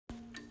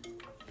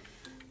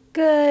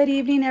Good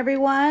evening,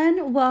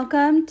 everyone.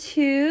 Welcome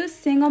to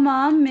Single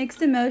Mom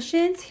Mixed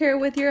Emotions, here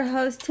with your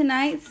host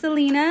tonight,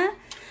 Selena.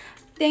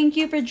 Thank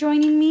you for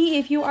joining me.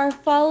 If you are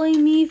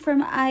following me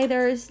from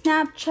either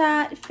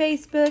Snapchat,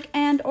 Facebook,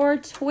 and or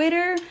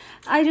Twitter,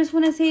 I just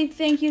want to say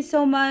thank you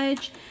so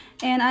much.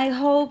 And I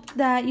hope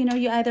that, you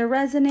either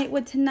resonate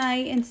with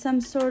tonight in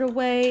some sort of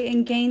way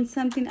and gain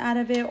something out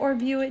of it or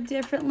view it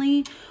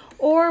differently,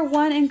 or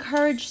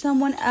encourage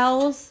someone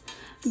else,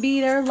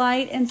 be their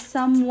light in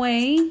some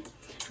way.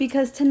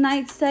 Because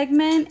tonight's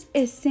segment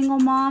is single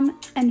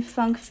mom and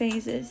Phunk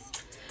phases.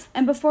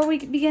 And before we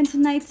begin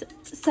tonight's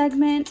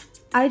segment,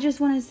 I just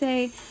want to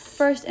say,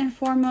 first and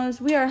foremost,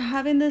 we are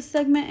having this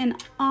segment in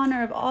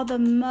honor of all the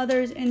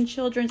mothers and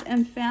children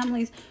and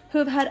families who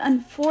have had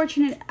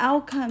unfortunate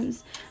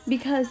outcomes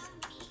because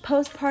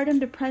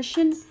postpartum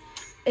depression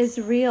is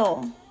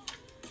real.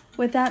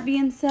 With that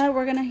being said,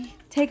 we're going to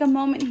take a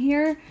moment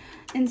here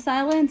in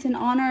silence in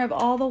honor of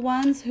all the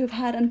ones who've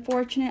had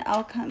unfortunate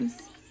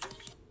outcomes.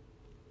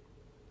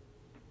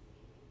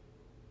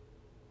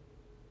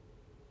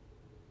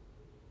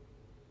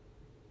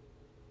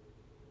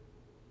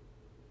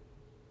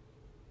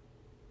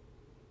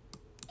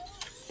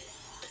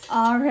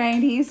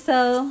 Alrighty,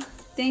 so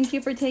thank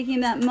you for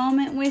taking that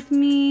moment with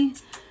me.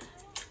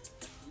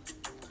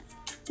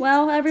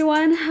 Well,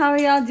 everyone, how are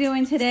y'all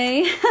doing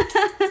today?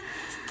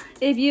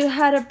 If you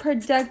had a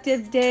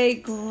productive day,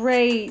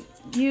 great.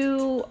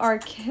 You are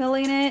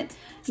killing it.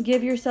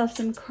 Give yourself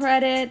some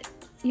credit.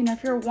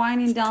 If you're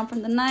winding down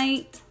from the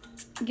night,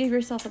 give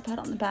yourself a pat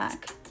on the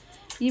back.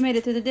 You made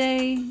it through the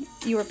day.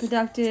 You were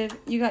productive.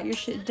 You got your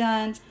shit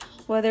done.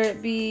 Whether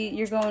it be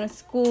you're going to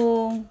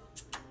school,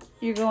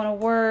 you're going to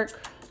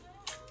work,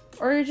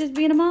 or you're just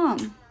being a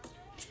mom.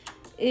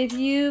 If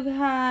you've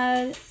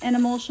had an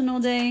emotional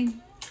day,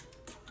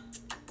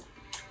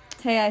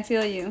 hey, I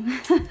feel you.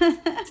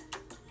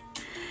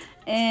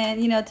 And,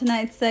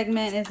 tonight's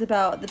segment is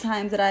about the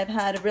times that I've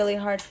had really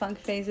hard Phunk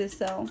phases,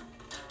 so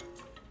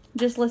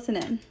just listen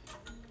in.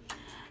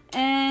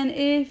 And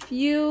if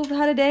you've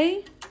had a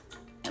day,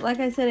 like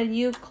I said, and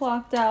you've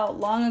clocked out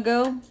long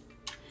ago,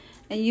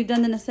 and you've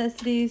done the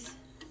necessities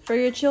for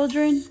your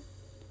children,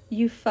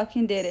 you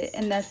fucking did it,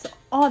 and that's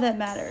all that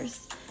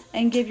matters.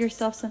 And give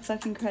yourself some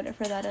fucking credit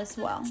for that as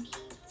well.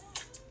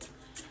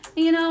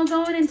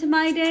 Going into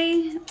my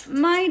day,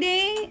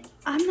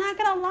 I'm not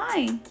gonna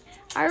lie,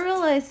 I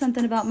realized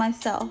something about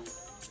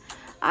myself.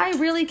 I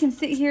really can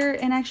sit here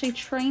and actually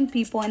train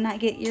people and not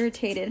get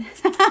irritated.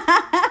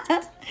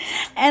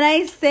 And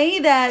I say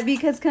that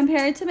because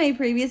compared to my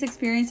previous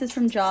experiences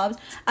from jobs,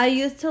 I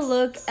used to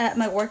look at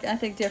my work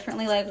ethic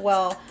differently. Like,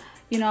 well,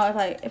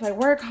 if I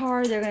work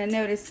hard, they're going to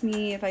notice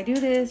me. If I do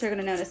this, they're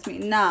going to notice me.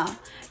 Nah.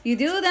 You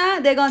do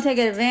that, they're going to take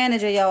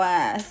advantage of your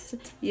ass.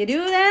 You do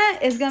that,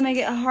 it's going to make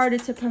it harder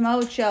to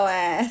promote your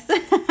ass.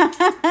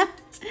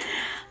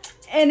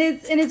 And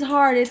it's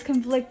hard. It's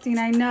conflicting.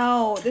 I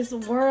know. This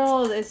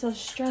world is so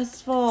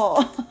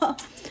stressful.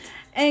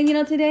 And,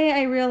 today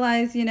I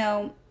realized, in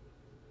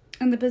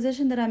the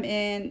position that I'm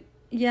in,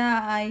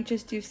 yeah, I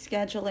just do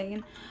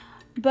scheduling.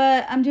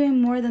 But I'm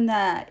doing more than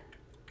that.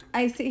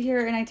 I sit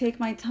here and I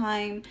take my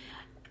time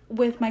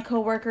with my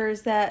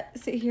coworkers that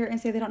sit here and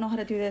say they don't know how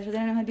to do this or they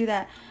don't know how to do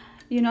that.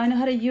 I know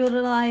how to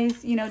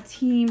utilize,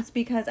 Teams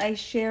because I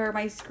share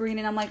my screen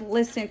and I'm like,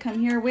 listen, come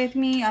here with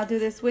me. I'll do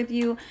this with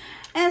you.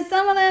 And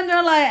some of them,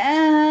 they're like,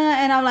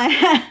 and I'm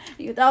like,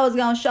 you thought I was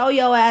going to show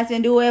your ass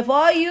and do it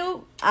for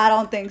you? I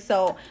don't think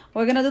so.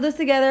 We're going to do this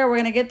together. We're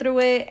going to get through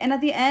it. And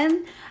at the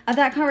end of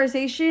that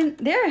conversation,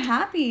 they're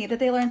happy that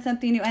they learned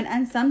something new.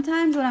 And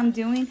sometimes when I'm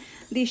doing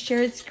these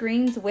shared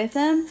screens with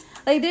them,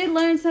 like they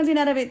learn something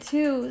out of it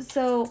too.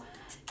 So,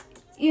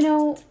 you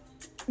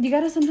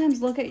got to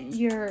sometimes look at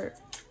your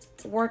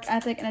work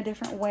ethic in a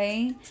different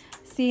way,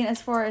 seeing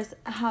as far as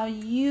how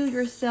you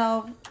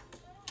yourself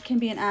can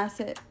be an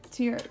asset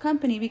to your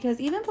company.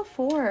 Because even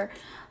before,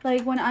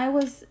 like when I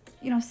was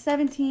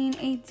 17,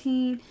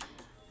 18,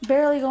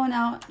 barely going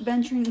out,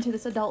 venturing into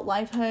this adult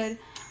lifehood,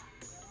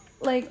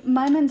 like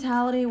my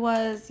mentality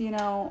was, I'm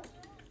going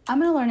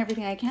to learn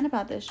everything I can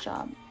about this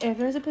job. If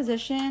there's a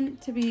position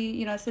to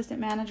be, assistant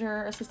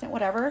manager, assistant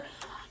whatever,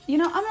 I'm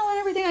going to learn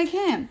everything I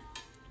can.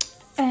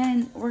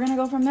 And we're going to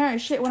go from there.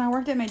 Shit, when I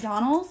worked at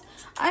McDonald's,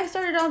 I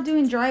started off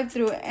doing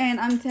drive-thru, and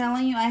I'm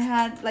telling you, I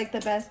had like the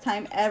best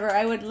time ever.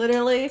 I would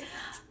literally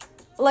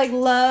like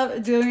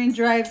love doing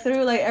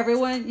drive-thru. Like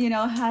everyone,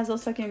 has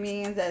those fucking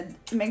memes at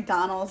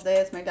McDonald's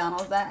this,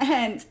 McDonald's that.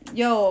 And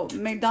yo,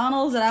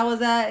 McDonald's that I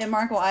was at in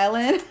Marco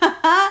Island,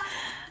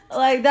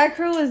 like that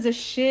crew was the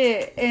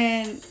shit.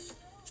 And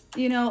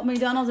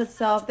McDonald's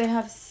itself, they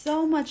have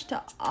so much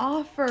to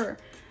offer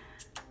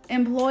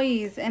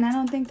employees, and I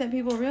don't think that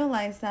people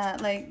realize that.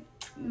 Like,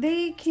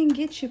 they can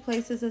get you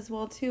places as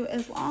well too,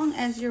 as long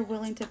as you're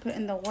willing to put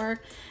in the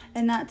work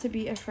and not to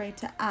be afraid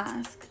to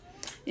ask,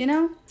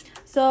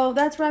 so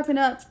that's wrapping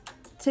up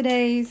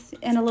today's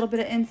and a little bit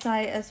of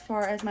insight as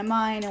far as my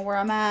mind and where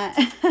I'm at.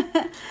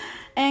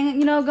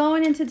 And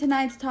going into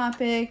tonight's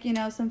topic,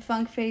 some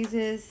Phunk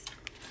phases,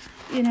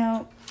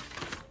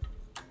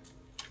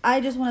 I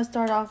just want to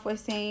start off with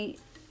saying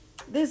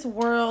this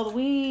world,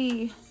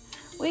 we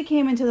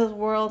came into this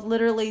world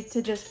literally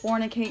to just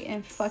fornicate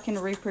and fucking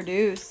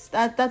reproduce.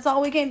 That's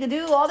all we came to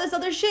do. All this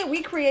other shit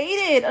we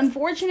created,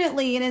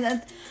 unfortunately. And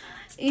that's,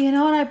 and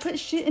I put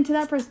shit into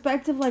that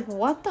perspective, like,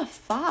 what the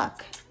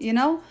fuck?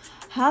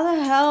 How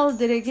the hell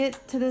did it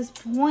get to this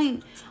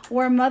point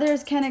where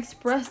mothers can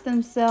express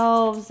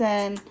themselves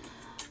and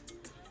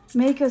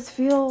make us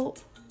feel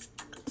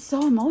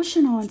so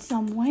emotional in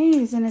some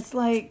ways? And it's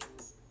like,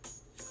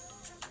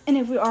 and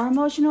if we are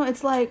emotional,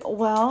 it's like,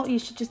 well, you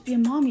should just be a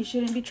mom. You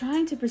shouldn't be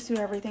trying to pursue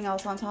everything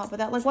else on top of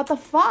that. Like, what the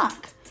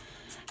fuck?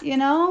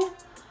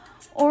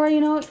 Or,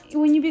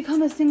 when you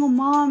become a single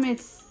mom,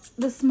 it's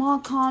the small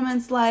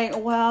comments like,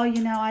 well,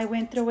 I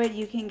went through it.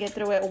 You can get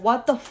through it.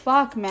 What the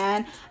fuck,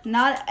 man?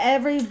 Not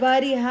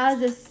everybody has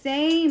the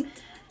same,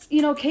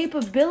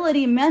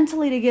 capability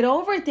mentally to get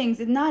over things.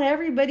 Not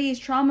everybody's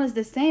trauma is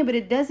the same, but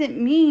it doesn't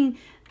mean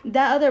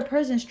that other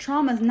person's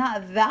trauma is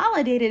not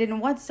validated in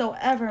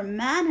whatsoever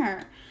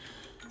manner.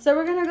 So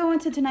we're going to go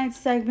into tonight's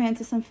segment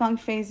to some Phunk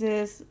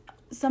phases,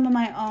 some of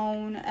my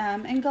own,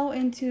 and go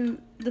into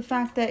the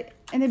fact that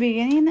in the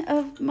beginning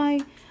of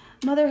my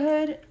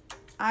motherhood,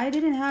 I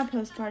didn't have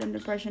postpartum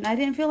depression. I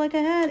didn't feel like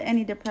I had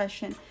any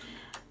depression.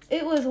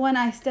 It was when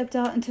I stepped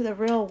out into the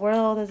real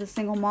world as a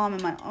single mom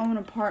in my own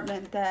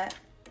apartment that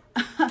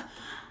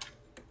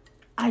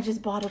I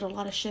just bottled a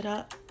lot of shit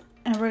up.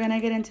 And we're going to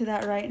get into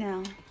that right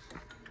now.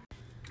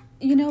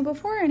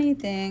 Before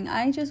anything,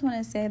 I just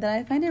want to say that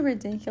I find it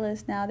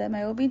ridiculous now that my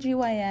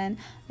OBGYN,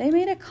 they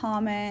made a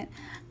comment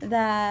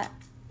that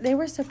they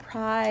were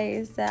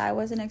surprised that I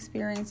wasn't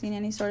experiencing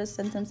any sort of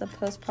symptoms of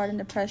postpartum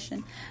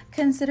depression,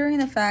 considering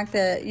the fact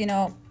that,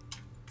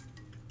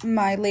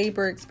 my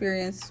labor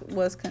experience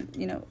was,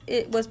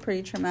 it was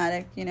pretty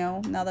traumatic,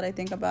 now that I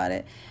think about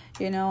it.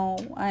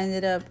 I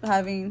ended up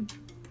having,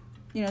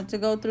 to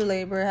go through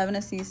labor, having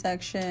a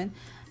C-section.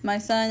 My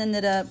son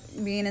ended up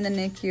being in the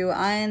NICU.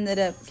 I ended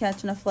up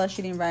catching a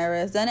flesh-eating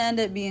virus. Then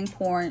ended up being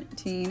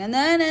quarantined. And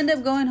then ended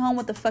up going home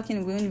with the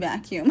fucking wound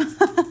vacuum.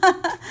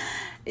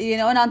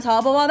 And on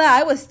top of all that,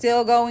 I was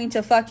still going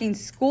to fucking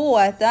school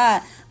at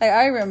that. Like,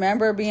 I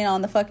remember being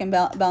on the fucking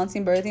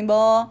bouncing birthing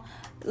ball.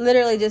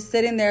 Literally just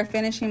sitting there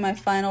finishing my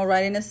final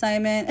writing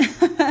assignment.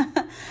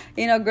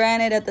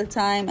 Granted at the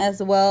time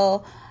as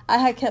well, I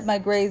had kept my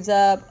grades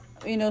up.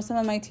 Some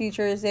of my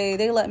teachers,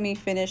 they let me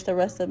finish the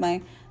rest of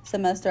my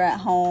semester at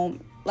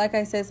home. Like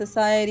I said,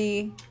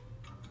 society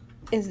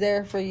is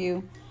there for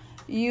you.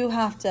 You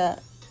have to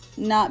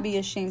not be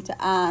ashamed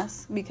to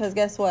ask, because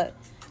guess what?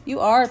 You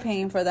are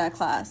paying for that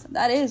class.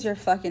 That is your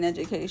fucking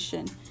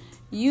education.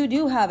 You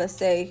do have a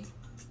say,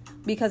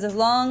 because as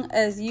long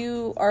as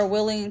you are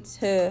willing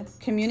to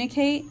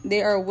communicate,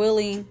 they are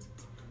willing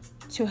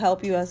to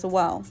help you as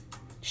well.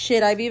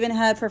 Shit, I've even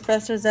had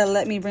professors that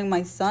let me bring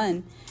my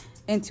son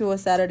into a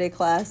Saturday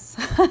class.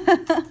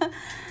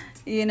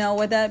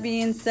 With that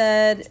being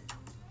said,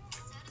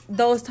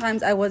 those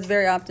times I was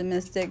very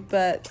optimistic,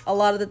 but a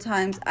lot of the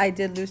times I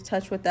did lose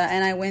touch with that,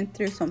 and I went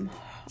through some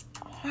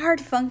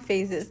hard Phunk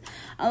phases.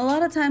 A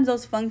lot of times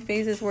those Phunk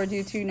phases were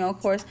due to, of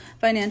course,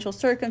 financial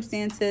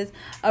circumstances,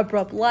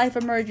 abrupt life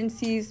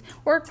emergencies,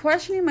 or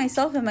questioning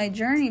myself and my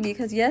journey,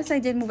 because yes, I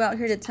did move out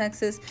here to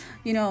Texas,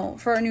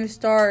 for a new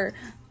start,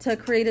 to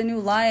create a new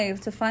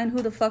life, to find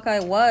who the fuck I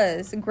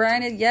was.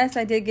 Granted, yes,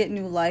 I did get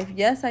new life.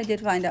 Yes, I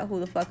did find out who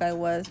the fuck I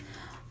was.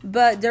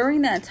 But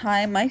during that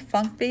time, my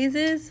Phunk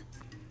phases,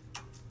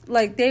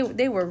 like, they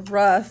were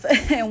rough.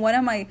 And one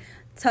of my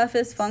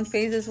toughest Phunk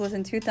phases was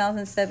in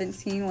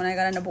 2017 when I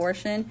got an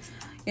abortion,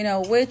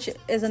 which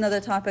is another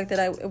topic that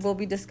I will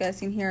be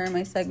discussing here in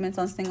my segments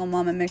on single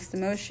mom and mixed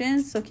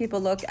emotions. So keep a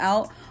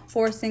lookout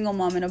for single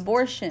mom and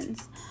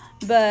abortions.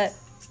 But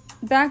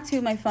back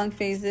to my Phunk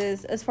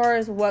phases, as far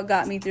as what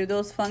got me through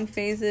those Phunk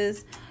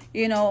phases,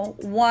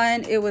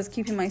 one, it was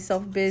keeping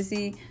myself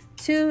busy.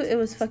 Two, it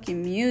was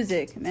fucking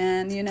music,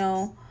 man.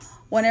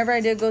 Whenever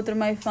I did go through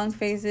my Phunk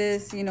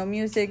phases,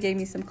 music gave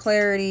me some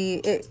clarity.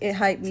 It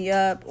hyped me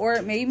up, or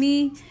it made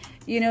me,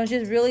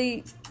 just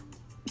really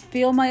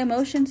feel my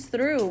emotions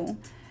through.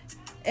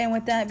 And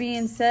with that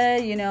being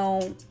said,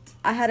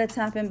 I had to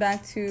tap in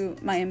back to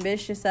my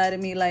ambitious side of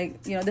me.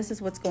 Like, this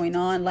is what's going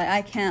on. Like,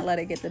 I can't let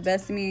it get the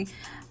best of me.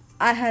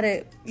 I had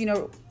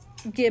to,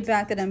 get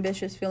back that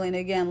ambitious feeling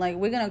again. Like,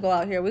 we're going to go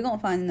out here. We're going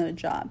to find another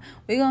job.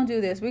 We're going to do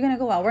this. We're going to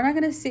go out. We're not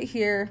going to sit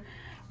here,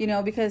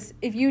 because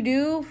if you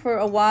do for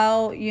a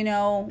while,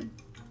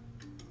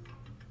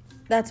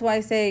 that's why I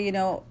say,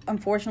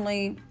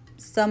 unfortunately,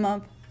 some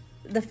of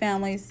the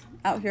families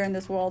out here in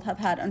this world have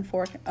had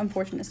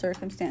unfortunate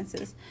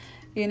circumstances.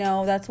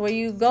 That's where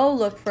you go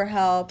look for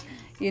help,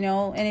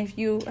 and if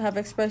you have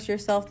expressed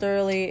yourself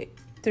thoroughly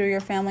through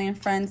your family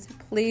and friends,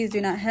 please do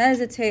not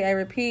hesitate, I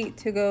repeat,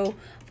 to go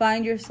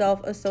find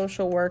yourself a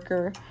social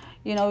worker.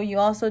 You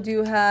also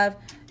do have,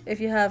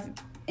 if you have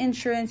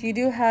insurance, you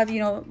do have,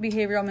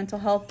 behavioral mental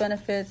health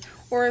benefits,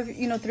 or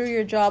if, through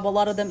your job, a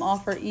lot of them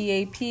offer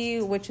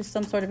EAP, which is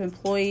some sort of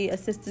employee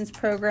assistance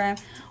program,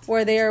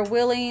 where they are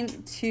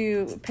willing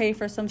to pay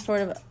for some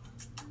sort of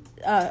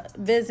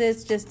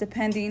visits, just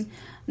depending.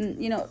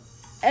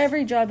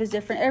 Every job is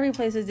different, every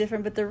place is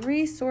different, but the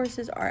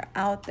resources are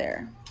out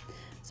there.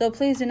 So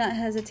please do not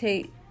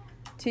hesitate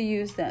to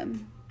use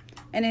them.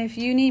 And if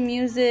you need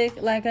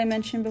music, like I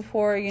mentioned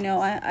before,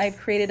 I've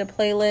created a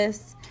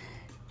playlist.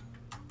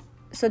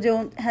 So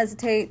don't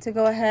hesitate to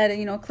go ahead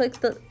and, click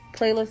the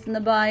playlist in the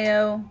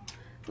bio.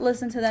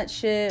 Listen to that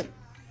shit.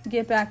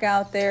 Get back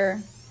out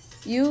there.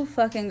 You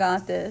fucking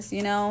got this,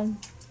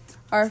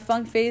 Our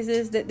funk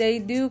phases, that they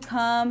do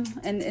come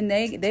and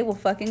they will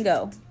fucking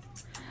go.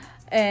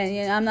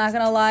 And, I'm not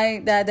going to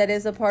lie, that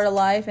is a part of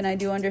life. And I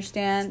do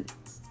understand,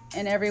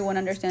 and everyone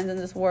understands in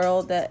this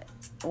world that,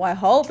 well, I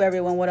hope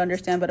everyone would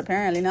understand, but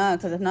apparently not,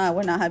 because if not,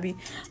 we're not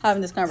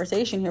having this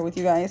conversation here with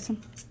you guys.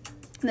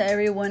 That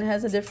everyone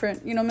has a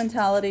different,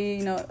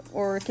 mentality,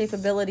 or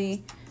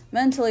capability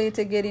mentally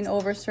to getting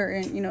over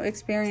certain,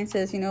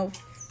 experiences.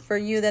 For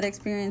you, that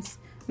experience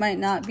might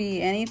not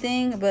be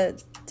anything,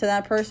 but to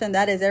that person,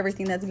 that is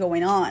everything that's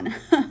going on.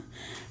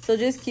 So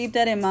just keep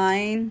that in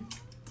mind.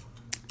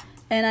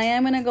 And I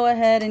am going to go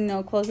ahead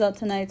and, close out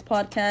tonight's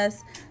podcast.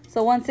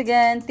 So once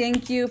again,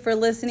 thank you for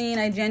listening.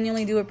 I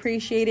genuinely do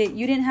appreciate it.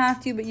 You didn't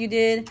have to, but you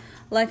did.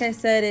 Like I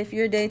said, if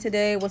your day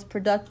today was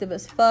productive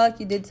as fuck,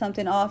 you did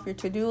something off your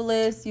to-do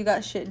list, you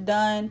got shit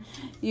done,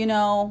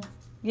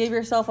 give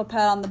yourself a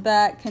pat on the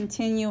back,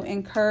 continue,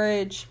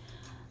 encourage.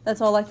 That's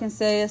all I can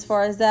say as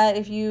far as that.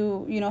 If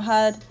you,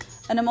 had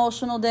an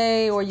emotional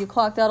day or you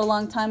clocked out a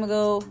long time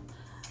ago,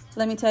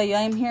 let me tell you,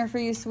 I am here for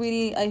you,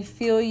 sweetie. I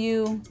feel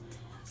you.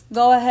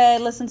 Go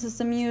ahead, listen to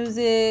some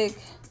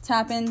music,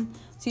 tap in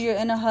to your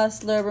inner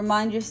hustler.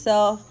 Remind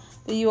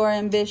yourself that you are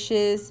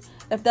ambitious.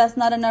 If that's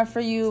not enough for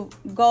you,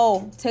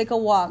 go take a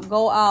walk,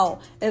 go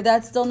out. If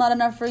that's still not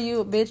enough for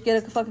you, bitch,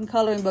 get a fucking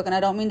coloring book. And I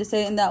don't mean to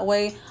say it in that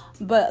way,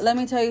 but let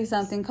me tell you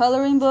something.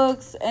 Coloring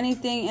books,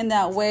 anything in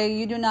that way,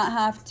 you do not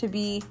have to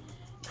be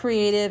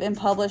creative and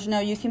publish. No,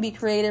 you can be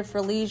creative for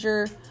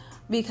leisure,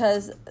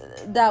 because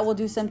that will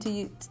do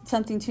something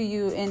to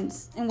you in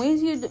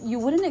ways you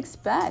wouldn't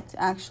expect,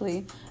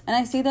 actually. And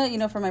I see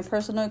that, from my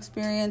personal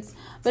experience.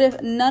 But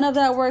if none of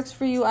that works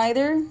for you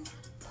either,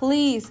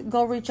 please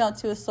go reach out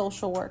to a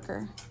social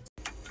worker.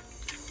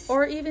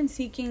 Or even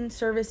seeking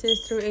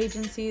services through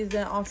agencies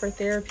that offer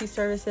therapy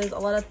services. A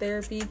lot of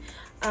therapy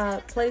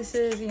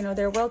places,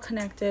 they're well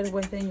connected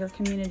within your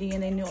community,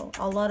 and they know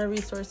a lot of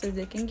resources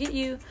that can get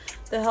you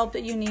the help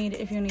that you need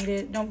if you need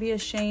it. Don't be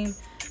ashamed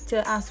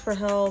to ask for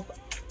help.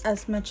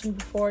 As mentioned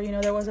before,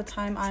 there was a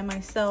time I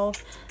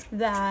myself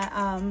that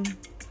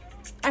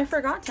I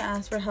forgot to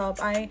ask for help.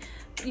 I,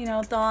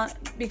 thought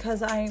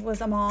because I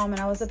was a mom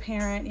and I was a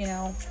parent,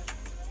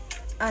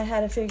 I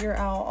had to figure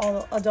out all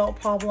the adult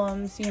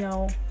problems,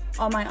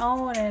 on my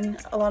own.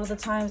 And a lot of the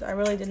times I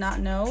really did not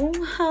know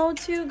how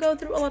to go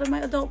through a lot of my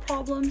adult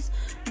problems.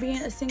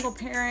 Being a single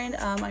parent,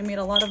 I made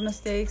a lot of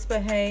mistakes,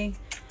 but hey,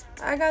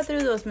 I got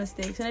through those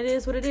mistakes, and it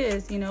is what it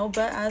is,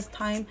 But as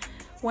time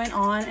went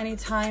on,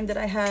 anytime that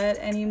I had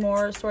any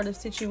more sort of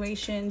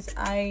situations,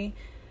 I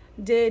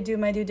did do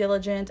my due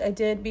diligence. I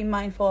did be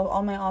mindful of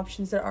all my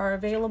options that are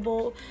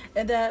available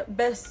and that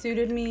best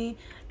suited me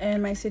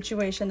and my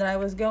situation that I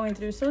was going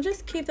through. So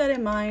just keep that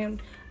in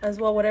mind as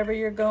well, whatever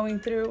you're going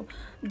through.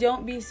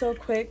 Don't be so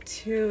quick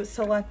to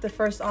select the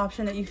first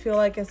option that you feel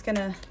like is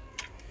gonna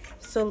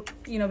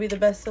be the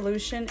best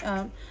solution.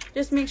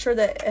 Just make sure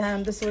that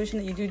the solution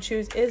that you do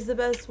choose is the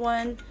best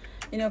one.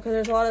 Because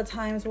there's a lot of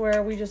times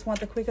where we just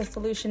want the quickest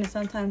solution, and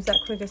sometimes that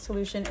quickest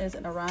solution is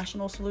an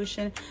irrational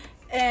solution,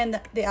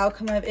 and the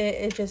outcome of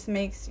it just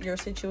makes your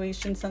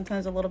situation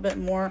sometimes a little bit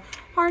more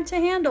hard to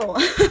handle.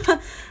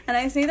 And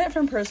I say that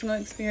from personal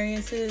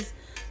experiences,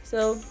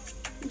 so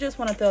just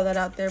want to throw that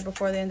out there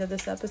before the end of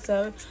this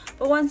episode.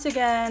 But once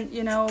again,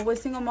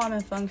 with single mom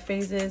and funk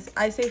phases,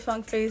 I say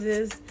funk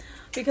phases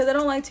because I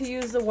don't like to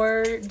use the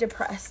word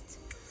depressed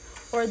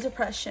or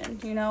depression.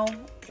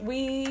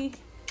 We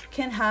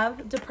can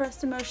have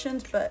depressed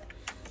emotions, but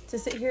to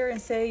sit here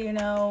and say,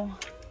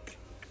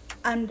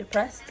 I'm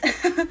depressed.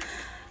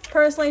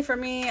 Personally, for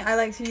me, I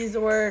like to use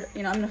the word,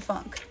 I'm in a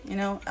funk. I'm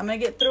going to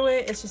get through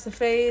it. It's just a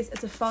phase.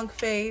 It's a funk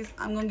phase.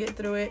 I'm going to get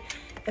through it.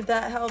 If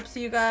that helps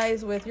you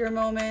guys with your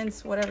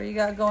moments, whatever you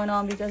got going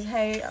on, because,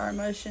 hey, our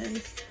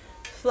emotions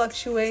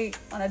fluctuate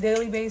on a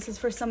daily basis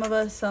for some of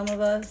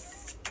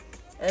us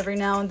every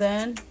now and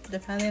then,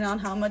 depending on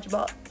how much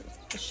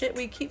shit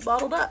we keep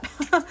bottled up.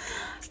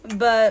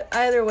 But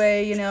either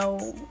way,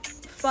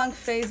 funk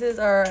phases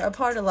are a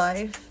part of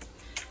life.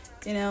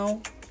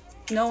 No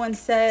one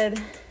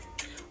said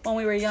when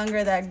we were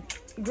younger that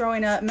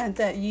growing up meant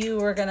that you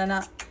were gonna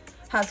not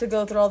have to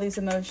go through all these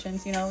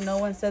emotions. No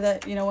one said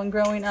that, when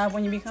growing up,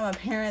 when you become a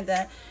parent,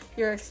 that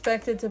you're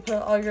expected to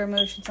put all your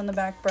emotions on the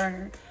back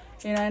burner.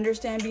 I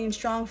understand being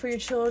strong for your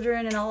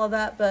children and all of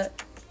that,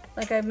 but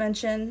like I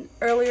mentioned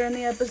earlier in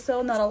the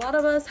episode, not a lot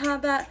of us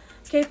have that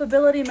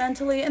capability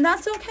mentally, and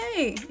that's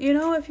okay.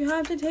 If you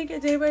have to take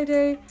it day by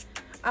day,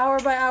 hour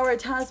by hour,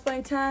 task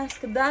by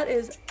task, that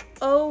is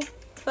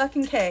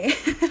fucking K.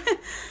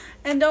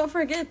 And don't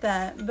forget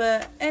that.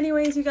 But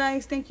anyways, you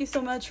guys, thank you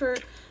so much for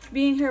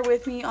being here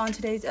with me on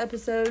today's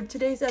episode.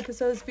 Today's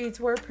episode's beats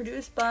were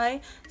produced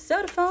by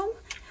Soda Foam.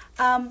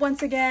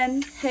 Once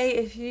again, hey,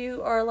 if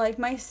you are like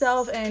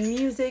myself and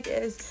music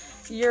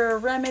is your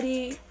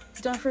remedy,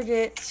 don't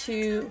forget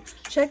to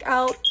check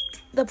out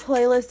the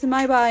playlist in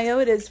my bio.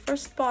 It is for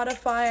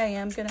Spotify. I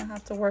am gonna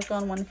have to work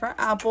on one for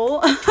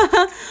Apple.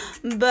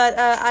 But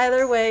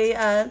either way,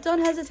 don't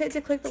hesitate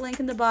to click the link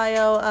in the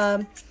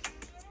bio.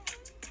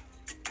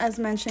 As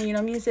mentioned,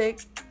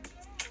 music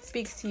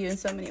speaks to you in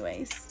so many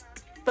ways.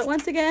 But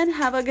once again,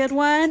 have a good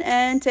one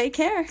and take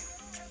care.